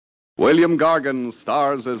William Gargan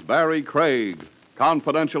stars as Barrie Craig,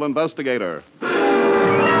 confidential investigator.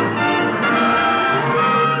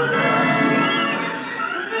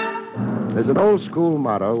 There's an old school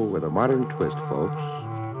motto with a modern twist, folks.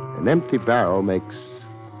 An empty barrel makes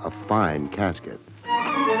a fine casket.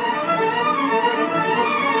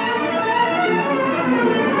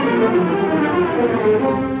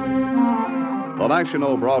 The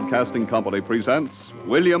National Broadcasting Company presents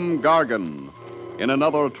William Gargan in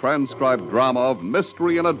another transcribed drama of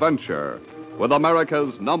mystery and adventure with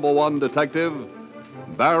America's #1 detective,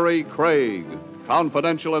 Barrie Craig,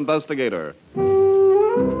 confidential investigator.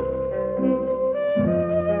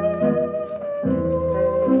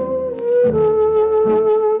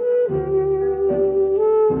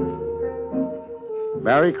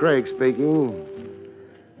 Barrie Craig speaking.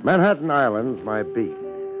 Manhattan Island's my beat.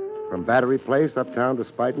 From Battery Place uptown to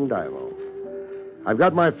Spite and Divo. I've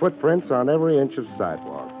got my footprints on every inch of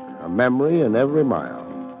sidewalk, a memory in every mile.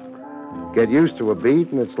 Get used to a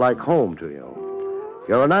beat and it's like home to you.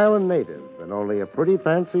 You're an island native, and only a pretty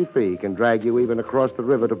fancy fee can drag you even across the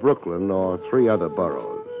river to Brooklyn or 3 other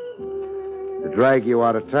boroughs. To drag you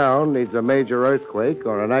out of town needs a major earthquake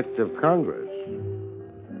or an act of Congress.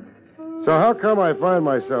 So how come I find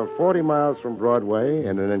myself 40 miles from Broadway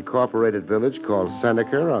in an incorporated village called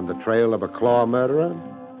Seneca on the trail of a claw murderer?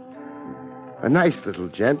 A nice little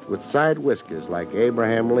gent with side whiskers like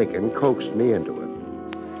Abraham Lincoln coaxed me into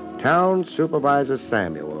it. Town Supervisor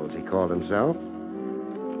Samuels, he called himself.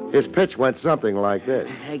 His pitch went something like this.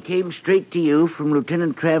 I came straight to you from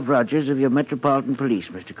Lieutenant Trav Rogers of your Metropolitan Police,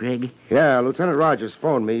 Mr. Craig. Yeah, Lieutenant Rogers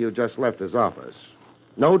phoned me you just left his office.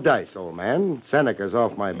 No dice, old man. Seneca's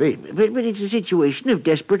off my beat. But it's a situation of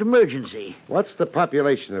desperate emergency. What's the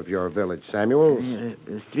population of your village, Samuels?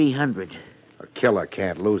 300. A killer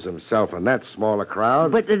can't lose himself in that small a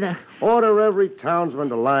crowd. But... Order every townsman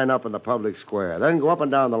to line up in the public square. Then go up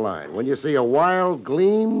and down the line. When you see a wild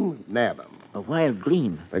gleam, nab him. A wild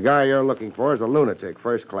gleam? The guy you're looking for is a lunatic,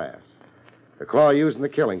 first class. The claw used in the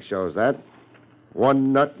killing shows that.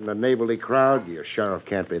 One nut in a neighborly crowd, your sheriff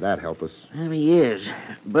can't be that helpless. He is.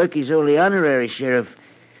 Berkey's only honorary sheriff.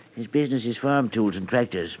 His business is farm tools and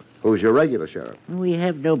tractors. Who's your regular sheriff? We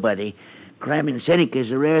have nobody. Crime in Seneca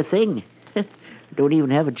is a rare thing. Don't even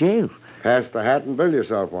have a jail. Pass the hat and build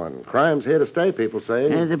yourself one. Crime's here to stay, people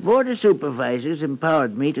say. The board of supervisors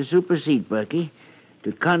empowered me to supersede Berkey,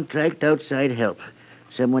 to contract outside help.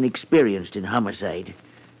 Someone experienced in homicide.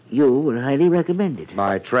 You were highly recommended.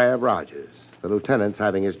 By Trav Rogers. The lieutenant's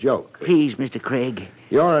having his joke. Please, Mr. Craig.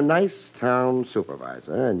 You're a nice town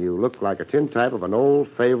supervisor, and you look like a tintype of an old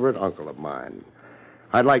favorite uncle of mine.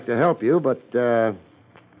 I'd like to help you, but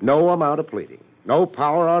no amount of pleading. No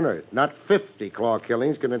power on earth. Not 50 claw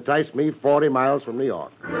killings can entice me 40 miles from New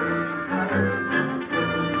York.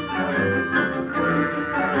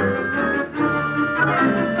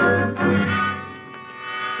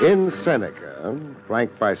 In Seneca,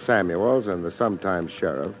 flanked by Samuels and the sometime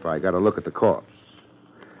sheriff, I got a look at the corpse.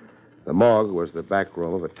 The morgue was the back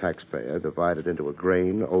room of a taxpayer divided into a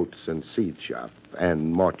grain, oats, and seed shop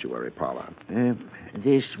and mortuary parlor.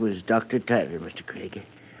 This was Dr. Tyler, Mr. Craig.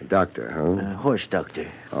 A doctor, huh? Horse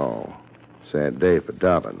doctor. Oh, sad day for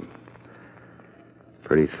Dobbin.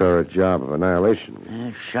 Pretty thorough job of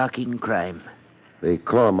annihilation. Shocking crime. The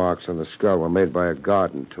claw marks on the skull were made by a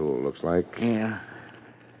garden tool, looks like. Yeah.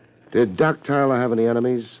 Did Doc Tyler have any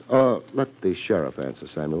enemies? Or let the sheriff answer,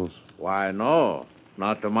 Samuels. Why, no.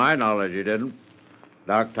 Not to my knowledge, he didn't.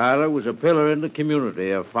 Doc Tyler was a pillar in the community,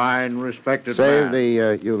 a fine, respected Save man.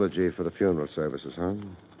 the eulogy for the funeral services, huh?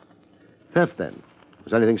 Theft, then.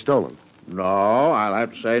 Was anything stolen? No, I'll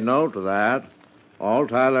have to say no to that. All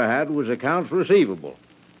Tyler had was accounts receivable,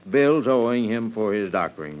 bills owing him for his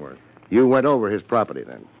doctoring work. You went over his property,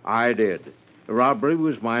 then? I did. The robbery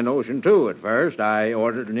was my notion, too, at first. I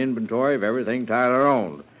ordered an inventory of everything Tyler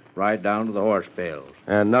owned, right down to the horse pails.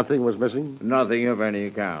 And nothing was missing? Nothing of any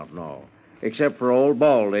account, no. Except for old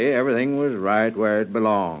Baldy, everything was right where it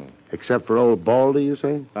belonged. Except for old Baldy, you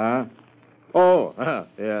say? Huh? Oh,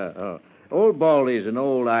 yeah. Old Baldy's an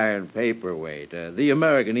old iron paperweight, the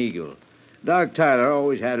American Eagle. Doc Tyler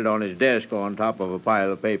always had it on his desk on top of a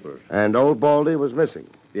pile of papers. And old Baldy was missing?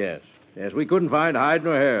 Yes, we couldn't find hide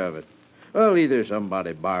nor hair of it. Well, either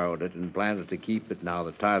somebody borrowed it and planned to keep it now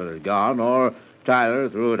that Tyler's gone, or Tyler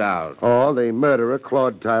threw it out. Or the murderer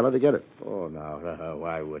clawed Tyler to get it. Oh, now,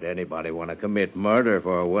 why would anybody want to commit murder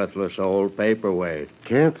for a worthless old paperweight?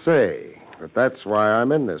 Can't say, but that's why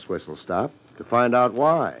I'm in this whistle stop, to find out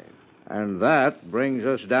why. And that brings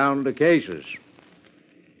us down to cases.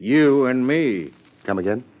 You and me. Come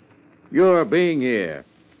again? Your being here.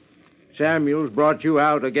 Samuels brought you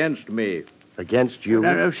out against me. Against you?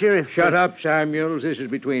 No, Sheriff. Shut up, Samuels. This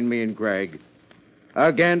is between me and Craig.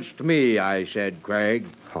 Against me, I said, Craig.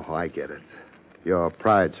 Oh, I get it. Your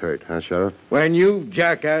pride's hurt, huh, Sheriff? When you've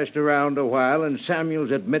jackassed around a while and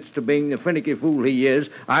Samuels admits to being the finicky fool he is,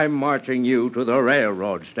 I'm marching you to the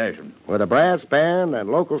railroad station. With a brass band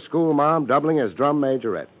and local school mom doubling as drum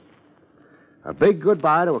majorette. A big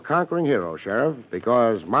goodbye to a conquering hero, Sheriff,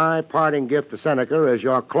 because my parting gift to Seneca is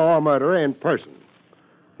your claw murderer in person.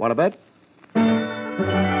 Want to bet?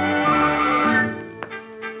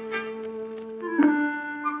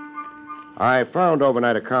 I found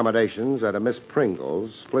overnight accommodations at a Miss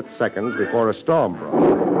Pringle's split seconds before a storm broke.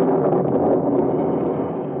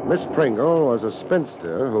 Miss Pringle was a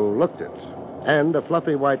spinster who looked it, and a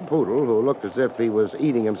fluffy white poodle who looked as if he was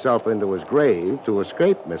eating himself into his grave to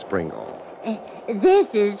escape Miss Pringle. This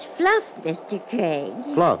is Fluff, Mr. Craig.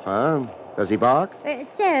 Fluff, huh? Does he bark?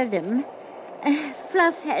 Seldom.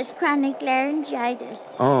 Fluff has chronic laryngitis.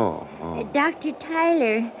 Oh. Dr.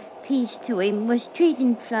 Tyler, peace to him, was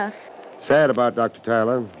treating Fluff. Sad about Dr.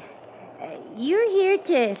 Tyler. You're here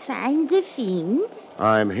to find the fiend?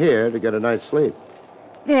 I'm here to get a night's sleep.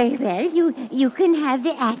 Very well. You can have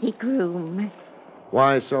the attic room.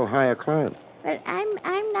 Why so high a climb? But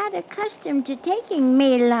I'm not accustomed to taking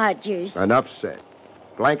male lodgers. Enough said.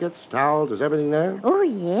 Blankets, towels, is everything there? Oh,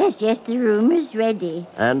 yes, the room is ready.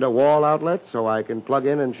 And a wall outlet so I can plug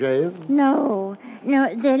in and shave? No,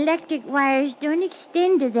 the electric wires don't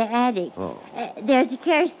extend to the attic. Oh. There's a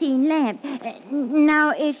kerosene lamp.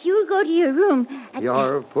 Now, if you go to your room...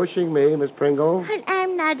 You're pushing me, Miss Pringle. But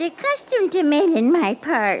I'm not accustomed to men in my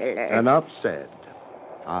parlor. Enough said.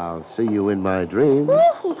 I'll see you in my dreams.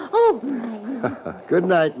 Oh, my... Good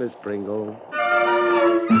night, Miss Pringle.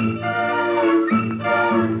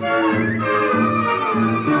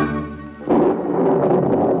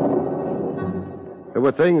 There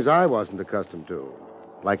were things I wasn't accustomed to,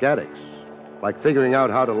 like attics, like figuring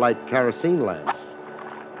out how to light kerosene lamps,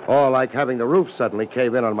 or like having the roof suddenly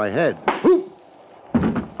cave in on my head.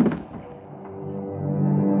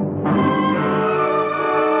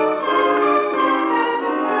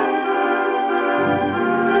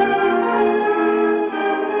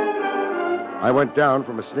 I went down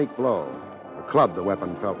from a sneak blow. A club, the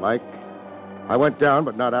weapon felt like. I went down,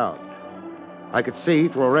 but not out. I could see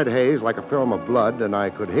through a red haze like a film of blood, and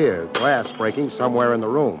I could hear glass breaking somewhere in the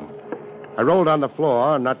room. I rolled on the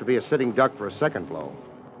floor, not to be a sitting duck for a second blow.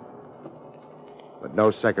 But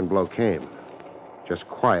no second blow came. Just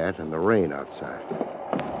quiet and the rain outside.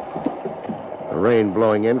 The rain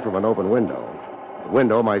blowing in from an open window. The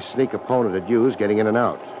window my sneak opponent had used getting in and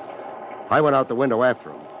out. I went out the window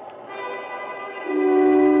after him.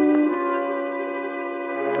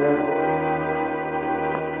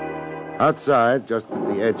 Outside, just at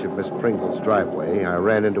the edge of Miss Pringle's driveway, I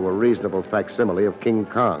ran into a reasonable facsimile of King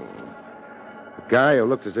Kong. A guy who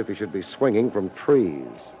looked as if he should be swinging from trees.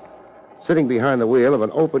 Sitting behind the wheel of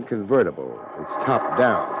an open convertible, its top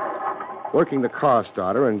down. Working the car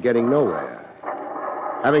starter and getting nowhere.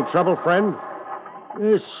 Having trouble, friend?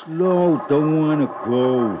 It's slow, don't want to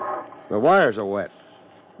go. The wires are wet.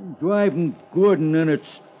 I'm driving good and then it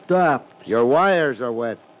stops. Your wires are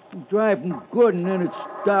wet. I'm driving good and then it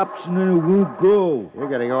stops and then it won't go. You're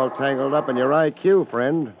getting all tangled up in your IQ,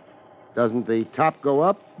 friend. Doesn't the top go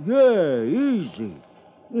up? Yeah, easy.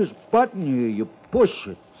 This button here, you push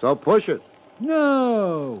it. So push it.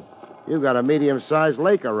 No. You've got a medium-sized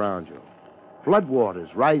lake around you.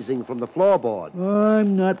 Floodwaters rising from the floorboard.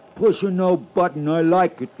 I'm not pushing no button. I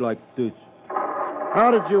like it like this.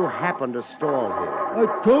 How did you happen to stall here?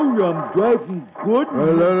 I told you I'm driving good.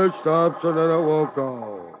 And then it stops and then it won't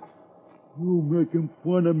go. You making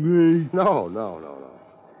fun of me? No.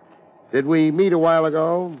 Did we meet a while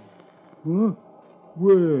ago? Huh?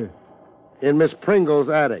 Where? In Miss Pringle's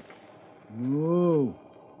attic. No.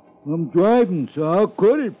 I'm driving, so how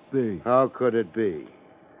could it be? How could it be?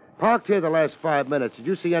 Parked here the last 5 minutes. Did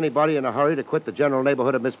you see anybody in a hurry to quit the general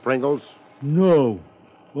neighborhood of Miss Pringle's? No.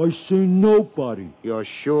 I seen nobody. You're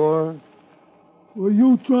sure? Are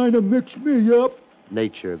you trying to mix me up?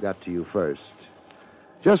 Nature got to you first.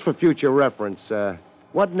 Just for future reference,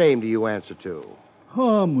 what name do you answer to?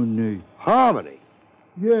 Harmony. Harmony?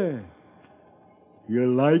 Yeah.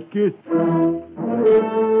 You like it?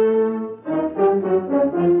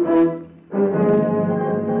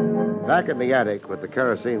 Back in the attic with the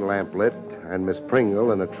kerosene lamp lit and Miss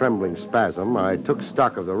Pringle in a trembling spasm, I took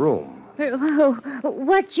stock of the room. Oh,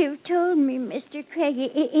 what you've told me, Mr. Craig,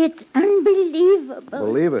 it's unbelievable.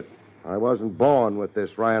 Believe it. I wasn't born with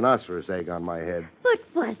this rhinoceros egg on my head. But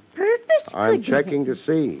what purpose I'm could checking to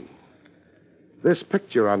see. This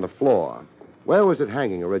picture on the floor, where was it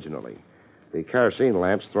hanging originally? The kerosene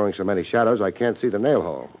lamp's throwing so many shadows I can't see the nail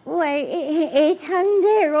hole. Why, it hung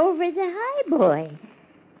there over the highboy.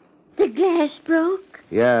 The glass broke?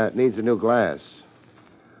 Yeah, it needs a new glass.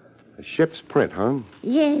 A ship's print, huh?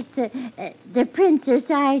 Yes, the Princess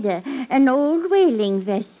Ida, an old whaling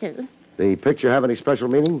vessel. The picture have any special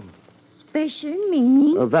meaning? Special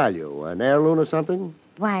meaning? A value, an heirloom or something?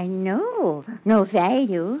 Why, no. No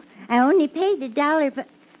value. I only paid $1 for...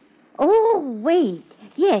 Oh, wait.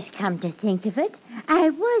 Yes, come to think of it, I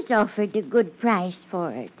was offered a good price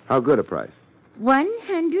for it. How good a price?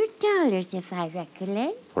 $100, if I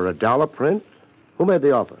recollect. For a dollar print? Who made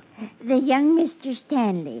the offer? The young Mr.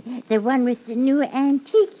 Stanley, the one with the new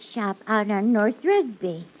antique shop out on North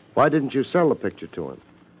Rugby. Why didn't you sell the picture to him?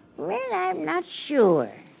 Well, I'm not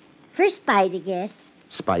sure. For spite, I guess.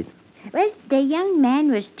 Spite? Well, the young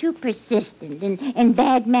man was too persistent and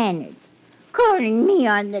bad-mannered. Calling me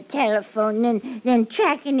on the telephone and then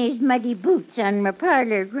tracking his muddy boots on my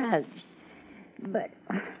parlor rugs. But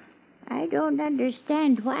I don't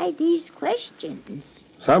understand why these questions.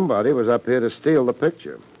 Somebody was up here to steal the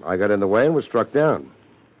picture. I got in the way and was struck down.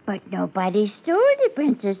 But nobody stole the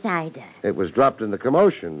Princess Ida. It was dropped in the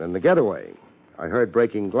commotion and the getaway. I heard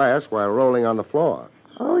breaking glass while rolling on the floor.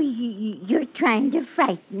 Oh, you're trying to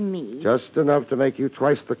frighten me. Just enough to make you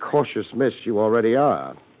twice the cautious miss you already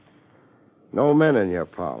are. No men in your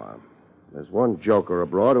parlor. There's one joker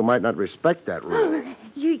abroad who might not respect that rule. Oh,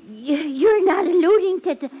 you're not alluding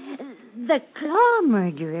to the claw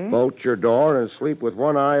murderer? Bolt your door and sleep with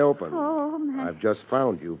one eye open. Oh, my... I've just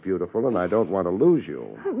found you, beautiful, and I don't want to lose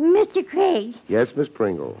you. Mr. Craig. Yes, Miss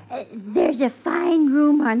Pringle? There's a fine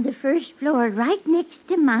room on the first floor right next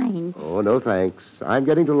to mine. Oh, no thanks. I'm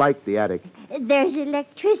getting to like the attic. There's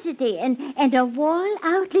electricity and a wall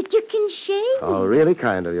outlet you can shave. Oh, really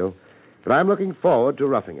kind of you. But I'm looking forward to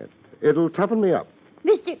roughing it. It'll toughen me up.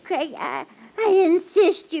 Mr. Craig, I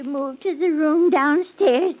insist you move to the room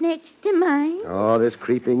downstairs next to mine. Oh, this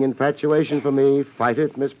creeping infatuation for me. Fight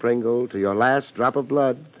it, Miss Pringle, to your last drop of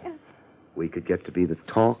blood. We could get to be the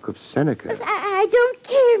talk of Seneca. I don't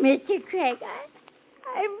care, Mr. Craig.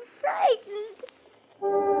 I'm frightened.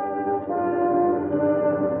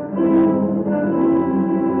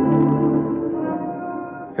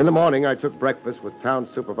 In the morning, I took breakfast with Town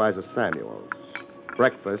Supervisor Samuels.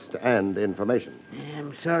 Breakfast and information.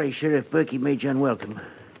 I'm sorry Sheriff Berkey made you unwelcome.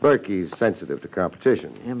 Berkey's sensitive to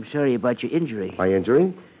competition. I'm sorry about your injury. My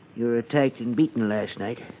injury? You were attacked and beaten last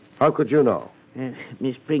night. How could you know?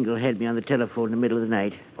 Miss Pringle had me on the telephone in the middle of the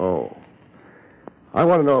night. Oh. I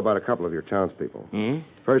want to know about a couple of your townspeople. Eh?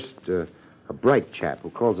 First, a bright chap who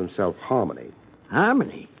calls himself Harmony.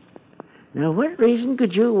 Harmony? Now, what reason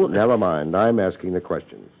could you... Never mind. I'm asking the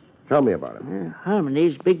questions. Tell me about him.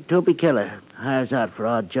 Harmony's Big Toby Keller. Hires out for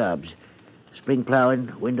odd jobs. Spring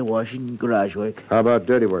plowing, window washing, garage work. How about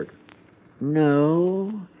dirty work?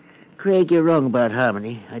 No. Craig, you're wrong about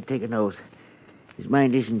Harmony. I'd take an oath. His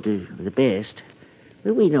mind isn't the best.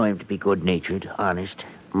 But we know him to be good-natured, honest.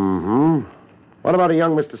 Mm-hmm. What about a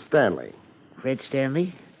young Mr. Stanley? Fred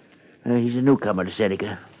Stanley? He's a newcomer to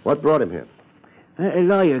Seneca. What brought him here? A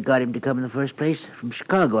lawyer got him to come in the first place. From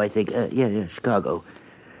Chicago, I think. Yeah, Chicago.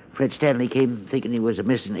 Fred Stanley came thinking he was a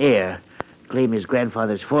missing heir. Claim his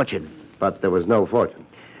grandfather's fortune. But there was no fortune.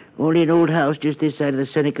 Only an old house just this side of the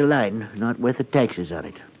Seneca line, not worth the taxes on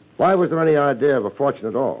it. Why was there any idea of a fortune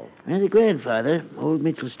at all? And the grandfather, old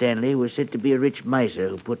Mitchell Stanley, was said to be a rich miser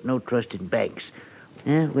who put no trust in banks.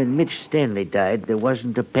 When Mitch Stanley died, there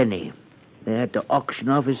wasn't a penny. They had to auction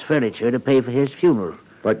off his furniture to pay for his funeral.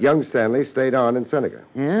 But young Stanley stayed on in Seneca.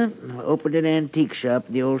 Yeah, opened an antique shop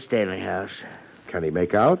at the old Stanley house. Can he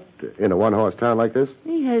make out in a one-horse town like this?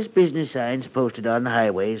 He has business signs posted on the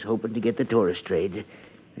highways, hoping to get the tourist trade.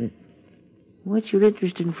 What's your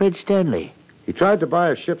interest in Fred Stanley? He tried to buy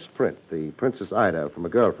a ship's print, the Princess Ida, from a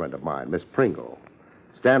girlfriend of mine, Miss Pringle.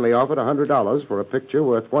 Stanley offered $100 for a picture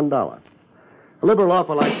worth $1. A liberal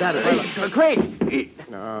offer like that is... Craig!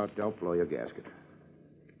 No, don't blow your gasket.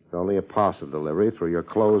 It's only a parcel delivery through your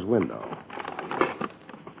closed window.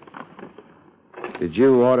 Did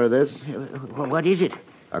you order this? What is it?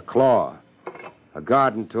 A claw. A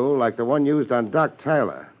garden tool like the one used on Doc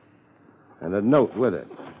Tyler. And a note with it.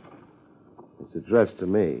 It's addressed to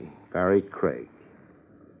me, Barrie Craig.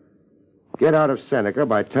 Get out of Seneca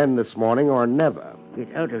by 10 this morning or never.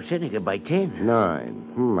 Get out of Seneca by 10?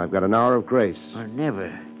 9. I've got an hour of grace. Or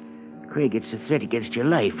never. Craig, it's a threat against your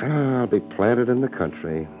life. I'll be planted in the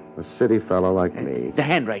country. A city fellow like me. The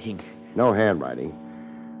handwriting. No handwriting.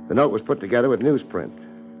 The note was put together with newsprint.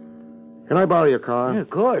 Can I borrow your car? Yeah, of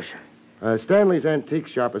course. Stanley's Antique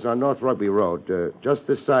Shop is on North Rugby Road, just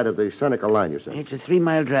this side of the Seneca line, you say? It's a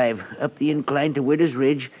 3-mile drive, up the incline to Widow's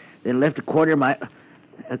Ridge, then left a quarter-mile...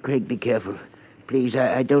 Craig, be careful. Please,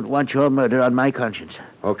 I don't want your murder on my conscience.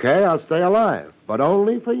 Okay, I'll stay alive, but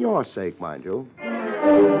only for your sake, mind you.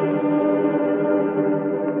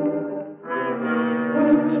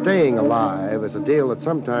 Staying alive is a deal that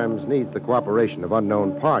sometimes needs the cooperation of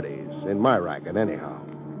unknown parties, in my racket anyhow.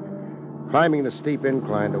 Climbing the steep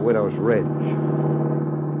incline to Widow's Ridge.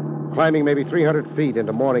 Climbing maybe 300 feet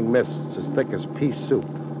into morning mists as thick as pea soup.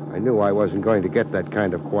 I knew I wasn't going to get that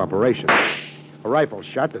kind of cooperation. A rifle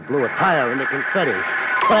shot that blew a tire into confetti.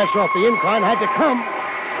 Crash off the incline had to come.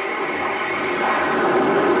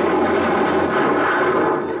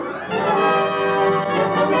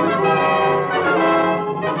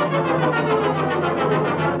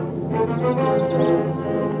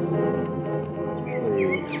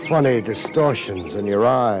 Funny distortions in your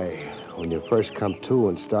eye when you first come to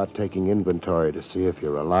and start taking inventory to see if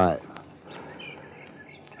you're alive.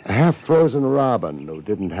 A half-frozen robin who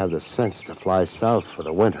didn't have the sense to fly south for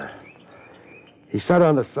the winter. He sat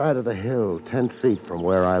on the side of the hill 10 feet from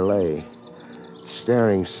where I lay,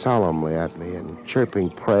 staring solemnly at me and chirping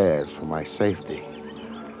prayers for my safety.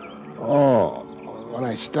 Oh, when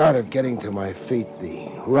I started getting to my feet, the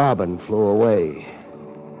robin flew away.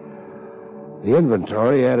 The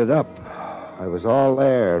inventory added up. I was all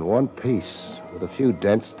there in one piece, with a few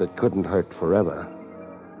dents that couldn't hurt forever.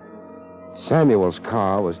 Samuel's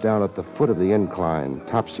car was down at the foot of the incline,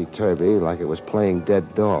 topsy-turvy, like it was playing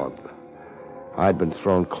dead dog. I'd been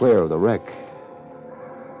thrown clear of the wreck.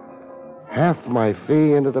 Half my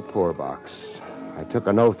fee into the poor box. I took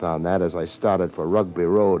an oath on that as I started for Rugby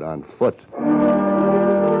Road on foot.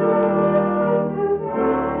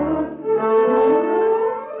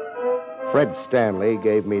 Fred Stanley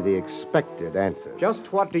gave me the expected answer.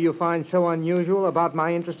 Just what do you find so unusual about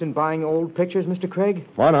my interest in buying old pictures, Mr. Craig?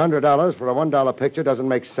 $100 for a $1 picture doesn't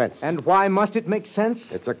make sense. And why must it make sense?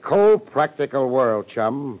 It's a cold, practical world,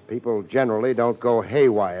 chum. People generally don't go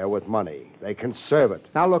haywire with money. They conserve it.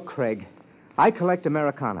 Now, look, Craig, I collect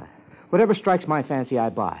Americana. Whatever strikes my fancy, I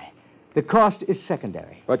buy. The cost is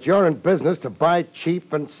secondary. But you're in business to buy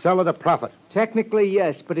cheap and sell at a profit. Technically,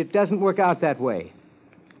 yes, but it doesn't work out that way.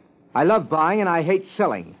 I love buying and I hate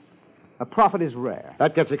selling. A profit is rare.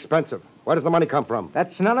 That gets expensive. Where does the money come from?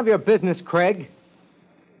 That's none of your business, Craig.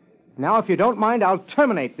 Now, if you don't mind, I'll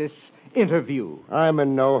terminate this interview. I'm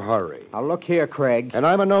in no hurry. Now, look here, Craig. And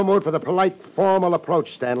I'm in no mood for the polite, formal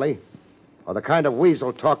approach, Stanley. Or the kind of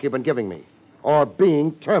weasel talk you've been giving me. Or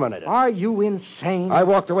being terminated. Are you insane? I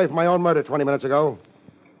walked away from my own murder 20 minutes ago.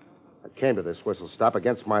 I came to this whistle stop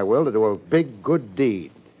against my will to do a big, good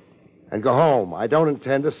deed. And go home. I don't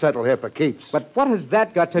intend to settle here for keeps. But what has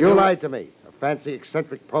that got to do... You lied to me. A fancy,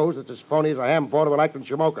 eccentric pose that's as phony as a ham porter will act in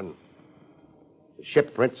Shamokin. The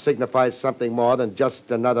ship print signifies something more than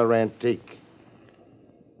just another antique.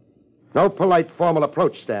 No polite, formal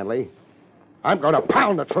approach, Stanley. I'm going to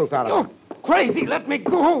pound the truth out of you. You're crazy. Let me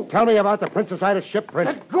go. Tell me about the Princess Ida ship print.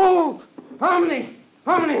 Let go. Harmony.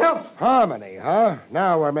 Harmony, help. Harmony, huh?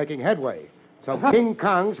 Now we're making headway. So King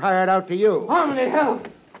Kong's hired out to you. Harmony, help.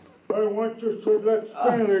 I want you to let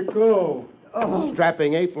Stanley go.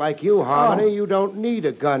 Strapping ape like you, Harmony, you don't need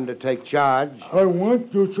a gun to take charge. I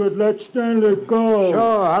want you to let Stanley go.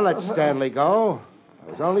 Sure, I'll let Stanley go.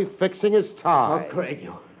 I was only fixing his tie. Oh, Craig,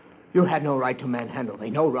 you had no right to manhandle me.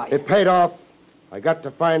 No right. It paid off. I got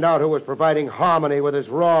to find out who was providing Harmony with his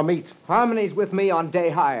raw meat. Harmony's with me on day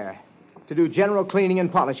hire to do general cleaning and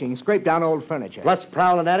polishing, scrape down old furniture. Plus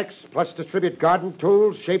prowl in attics, plus distribute garden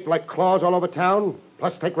tools shaped like claws all over town,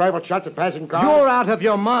 plus take rifle shots at passing cars. You're out of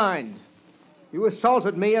your mind. You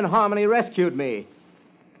assaulted me and Harmony rescued me.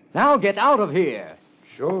 Now get out of here.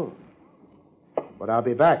 Sure. But I'll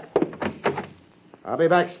be back. I'll be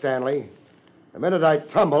back, Stanley. The minute I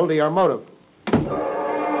tumble to your motive.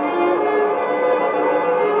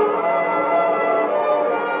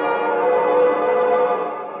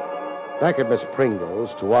 Back at Miss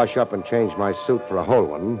Pringle's to wash up and change my suit for a whole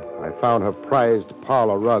one, I found her prized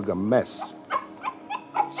parlor rug a mess.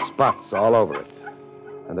 Spots all over it.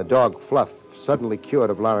 And the dog Fluff, suddenly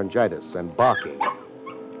cured of laryngitis and barking.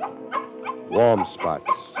 Warm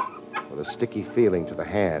spots with a sticky feeling to the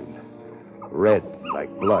hand. Red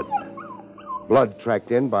like blood. Blood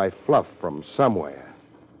tracked in by Fluff from somewhere.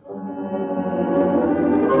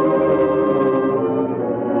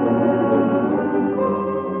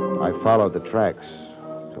 I followed the tracks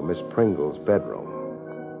to Miss Pringle's bedroom.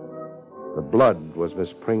 The blood was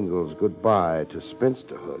Miss Pringle's goodbye to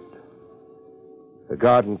spinsterhood. The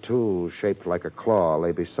garden tool shaped like a claw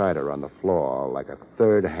lay beside her on the floor like a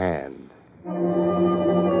third hand.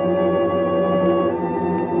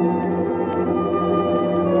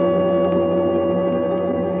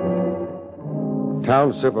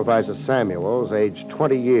 Town Supervisor Samuels, aged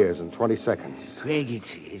 20 years and 20 seconds. Craig,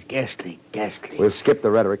 it's ghastly. We'll skip the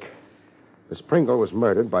rhetoric. Miss Pringle was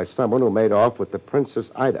murdered by someone who made off with the Princess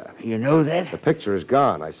Ida. You know that? The picture is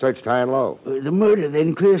gone. I searched high and low. The murder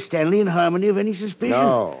then clears Stanley and Harmony of any suspicion.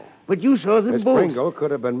 No. But you saw them Miss both. Pringle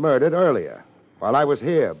could have been murdered earlier, while I was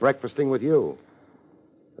here, breakfasting with you.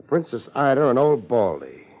 The Princess Ida and Old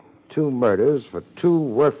Baldy. 2 murders for 2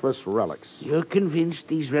 worthless relics. You're convinced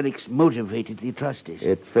these relics motivated the atrocities?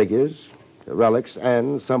 It figures. The relics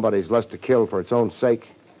and somebody's lust to kill for its own sake.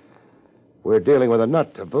 We're dealing with a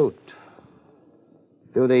nut to boot.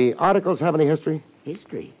 Do the articles have any history?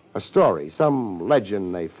 History? A story, some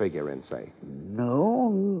legend they figure in, say.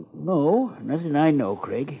 No, nothing I know,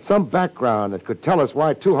 Craig. Some background that could tell us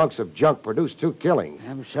why 2 hunks of junk produced 2 killings.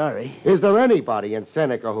 I'm sorry. Is there anybody in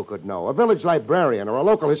Seneca who could know? A village librarian or a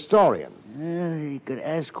local historian? You could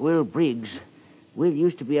ask Will Briggs. Will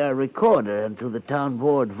used to be our recorder until the town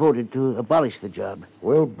board voted to abolish the job.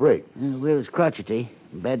 Will Briggs? Will is crotchety,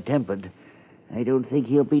 bad-tempered. I don't think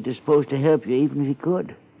he'll be disposed to help you, even if he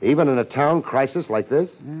could. Even in a town crisis like this?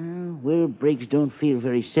 Will Briggs don't feel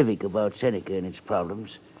very civic about Seneca and its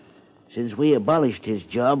problems. Since we abolished his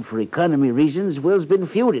job for economy reasons, Will's been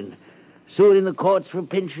feuding. Suing in the courts for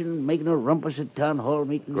pension, making a rumpus at town hall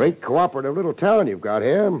meetings. Great cooperative little town you've got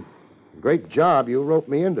here. Great job you roped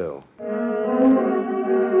me into.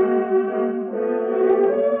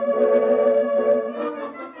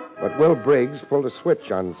 But Will Briggs pulled a switch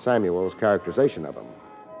on Samuel's characterization of him.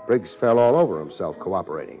 Briggs fell all over himself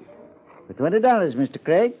cooperating. For $20, Mr.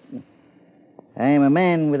 Craig. I am a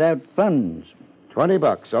man without funds.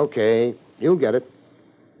 $20, okay. You'll get it.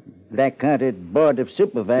 Black-hearted board of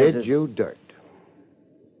supervisors. Did you dirt.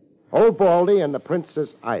 Old Baldy and the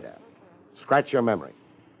Princess Ida. Scratch your memory.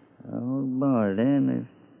 Old Baldy and the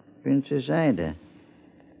Princess Ida.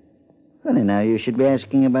 Funny now, you should be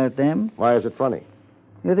asking about them. Why is it funny?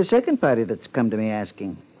 You're the second party that's come to me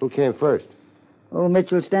asking. Who came first? Old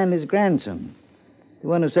Mitchell Stanley's grandson. The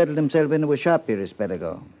one who settled himself into a shop here a spell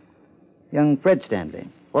ago. Young Fred Stanley.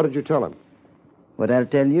 What did you tell him? What I'll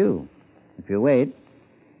tell you. If you wait.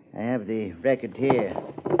 I have the record here.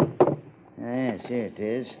 Yes, here it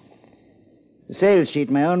is. The sales sheet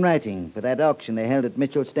in my own writing for that auction they held at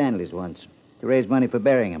Mitchell Stanley's once to raise money for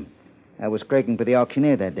burying him. I was clerking for the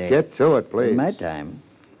auctioneer that day. Get to it, please. In my time.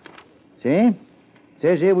 See? It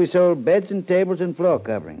says here we sold beds and tables and floor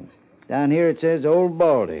coverings. Down here it says Old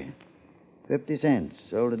Baldy. 50 cents.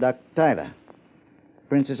 Sold to Dr. Tyler.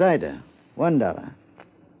 Princess Ida. $1.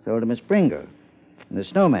 Sold to Miss Pringle. And the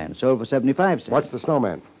snowman sold for 75 cents. What's the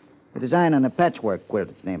snowman? The design on a patchwork quilt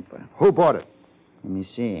it's named for. Who bought it? Let me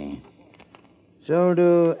see. Sold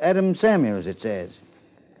to Adam Samuels, it says.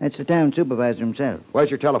 That's the town supervisor himself.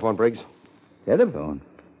 Where's your telephone, Briggs? Telephone?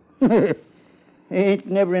 He ain't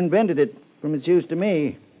never invented it from its use to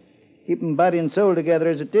me. Keeping body and soul together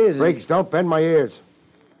as it is. Briggs, don't bend my ears.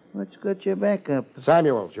 What's got your back up?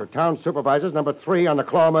 Samuels, your town supervisor's number 3 on the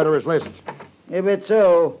Claw murderers list. If it's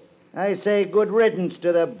so, I say good riddance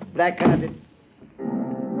to the black-hearted.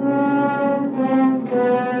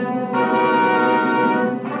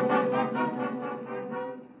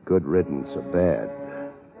 Good riddance or bad.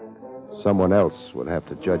 Someone else would have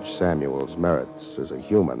to judge Samuel's merits as a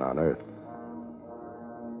human on Earth.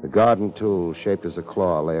 The garden tool, shaped as a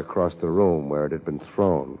claw, lay across the room where it had been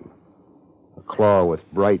thrown. A claw with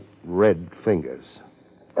bright red fingers.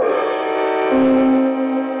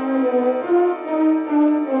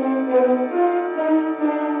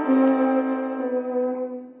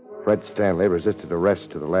 Fred Stanley resisted arrest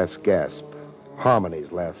to the last gasp.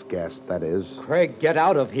 Harmony's last gasp, that is. Craig, get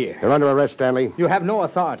out of here. You're under arrest, Stanley. You have no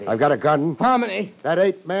authority. I've got a gun. Harmony! That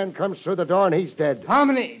 8th man comes through the door and he's dead.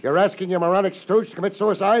 Harmony! You're asking your moronic stooge to commit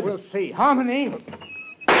suicide? We'll see. Harmony!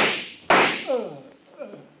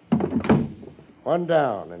 One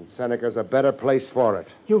down, and Seneca's a better place for it.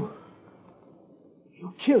 You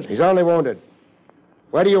killed him. He's only wounded.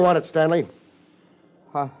 Where do you want it, Stanley?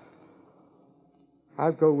 I'll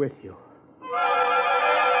go with you.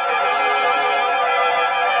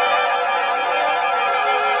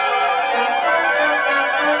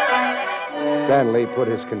 Stanley put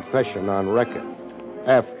his confession on record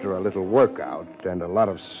after a little workout and a lot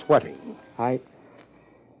of sweating. I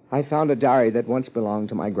found a diary that once belonged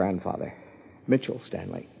to my grandfather, Mitchell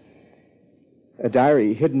Stanley. A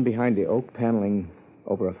diary hidden behind the oak paneling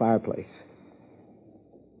over a fireplace.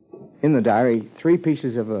 In the diary, 3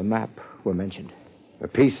 pieces of a map were mentioned. A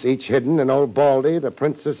piece each hidden in Old Baldy, the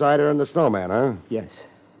Princess Ida, and the Snowman, huh? Yes.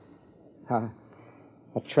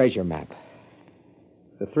 A treasure map.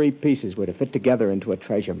 The 3 pieces were to fit together into a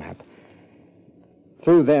treasure map.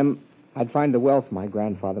 Through them, I'd find the wealth my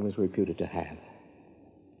grandfather was reputed to have.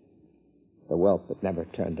 The wealth that never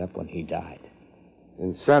turned up when he died.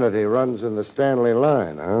 Insanity runs in the Stanley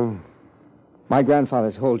line, huh? My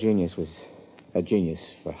grandfather's whole genius was a genius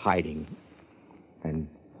for hiding and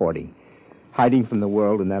hoarding. Hiding from the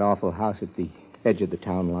world in that awful house at the edge of the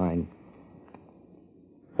town line.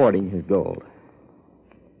 Hoarding his gold.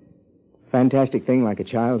 Fantastic thing like a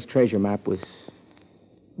child's treasure map was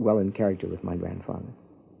well in character with my grandfather.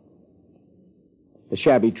 The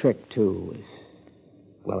shabby trick, too, was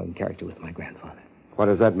well in character with my grandfather. What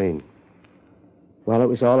does that mean? Well, it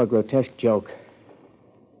was all a grotesque joke.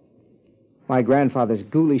 My grandfather's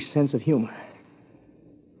ghoulish sense of humor.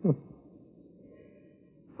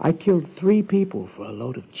 I killed 3 people for a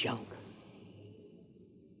load of junk.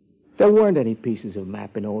 There weren't any pieces of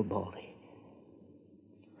map in Old Baldy.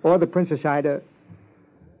 Or the Princess Ida,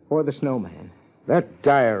 or the snowman. That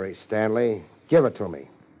diary, Stanley. Give it to me.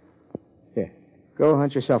 Here, go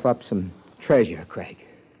hunt yourself up some treasure, Craig.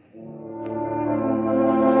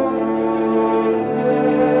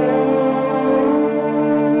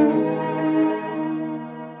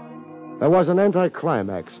 There was an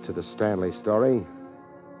anticlimax to the Stanley story.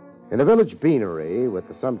 In a village beanery, with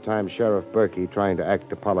the sometime Sheriff Berkey trying to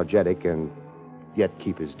act apologetic and yet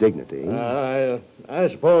keep his dignity. I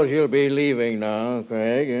suppose you'll be leaving now,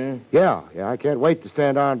 Craig, eh? Yeah, I can't wait to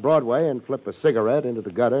stand on Broadway and flip a cigarette into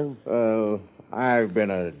the gutter. Well, I've been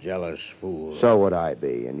a jealous fool. So would I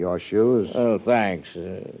be, in your shoes. Oh, thanks.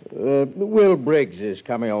 Will Briggs is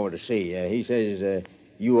coming over to see you. He says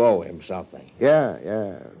you owe him something.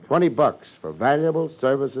 Yeah. $20 for valuable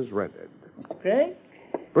services rendered. Craig?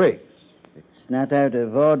 Briggs. It's not out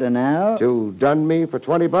of order now. To dun me for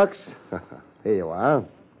 $20? Here you are.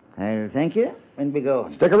 I'll thank you when we go.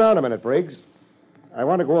 Stick around a minute, Briggs. I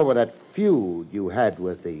want to go over that feud you had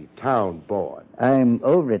with the town board. I'm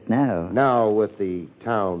over it now. Now, with the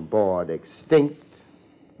town board extinct,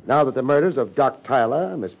 now that the murders of Doc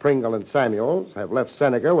Tyler, Miss Pringle, and Samuels have left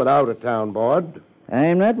Seneca without a town board.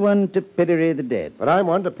 I'm not one to pillory the dead. But I'm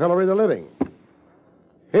one to pillory the living.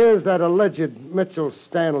 Here's that alleged Mitchell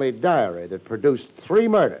Stanley diary that produced 3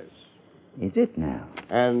 murders. Is it now?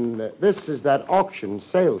 And this is that auction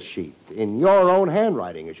sales sheet in your own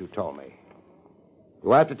handwriting, as you told me.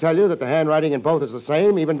 Do I have to tell you that the handwriting in both is the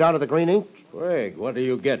same, even down to the green ink? Craig, what are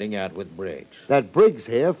you getting at with Briggs? That Briggs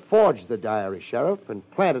here forged the diary, Sheriff, and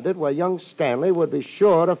planted it where young Stanley would be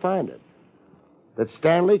sure to find it. That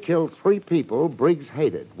Stanley killed 3 people Briggs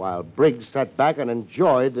hated, while Briggs sat back and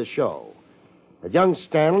enjoyed the show. That young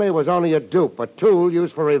Stanley was only a dupe, a tool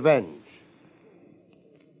used for revenge.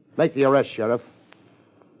 Make the arrest, Sheriff.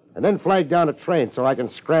 And then flag down a train so I can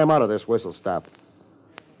scram out of this whistle stop.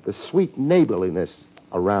 The sweet neighborliness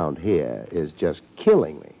around here is just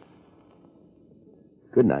killing me.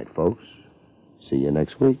 Good night, folks. See you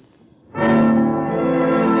next week.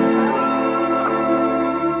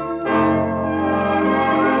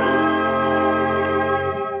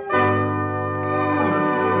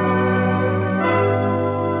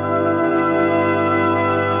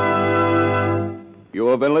 You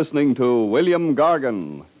have been listening to William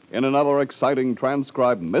Gargan in another exciting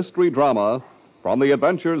transcribed mystery drama from the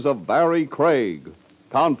adventures of Barrie Craig,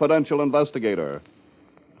 confidential investigator.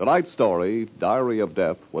 Tonight's story, Diary of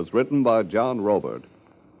Death, was written by John Robert.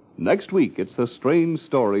 Next week, it's the strange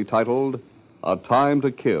story titled A Time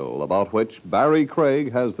to Kill, about which Barrie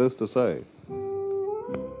Craig has this to say.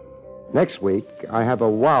 Next week, I have a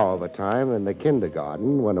wow of a time in the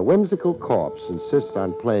kindergarten when a whimsical corpse insists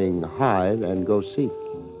on playing hide and go seek.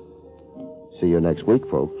 See you next week,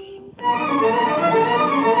 folks.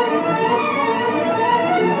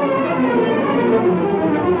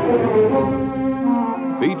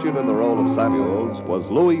 Featured in the role of Samuels was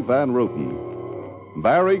Louis Van Ruten.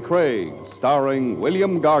 Barrie Craig, starring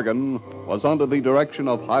William Gargan, was under the direction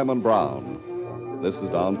of Hyman Brown. This is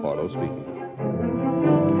Don Pardo speaking.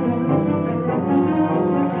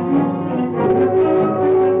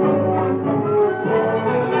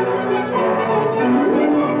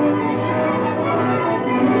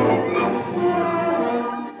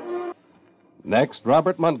 Next,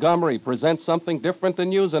 Robert Montgomery presents something different than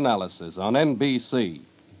news analysis on NBC.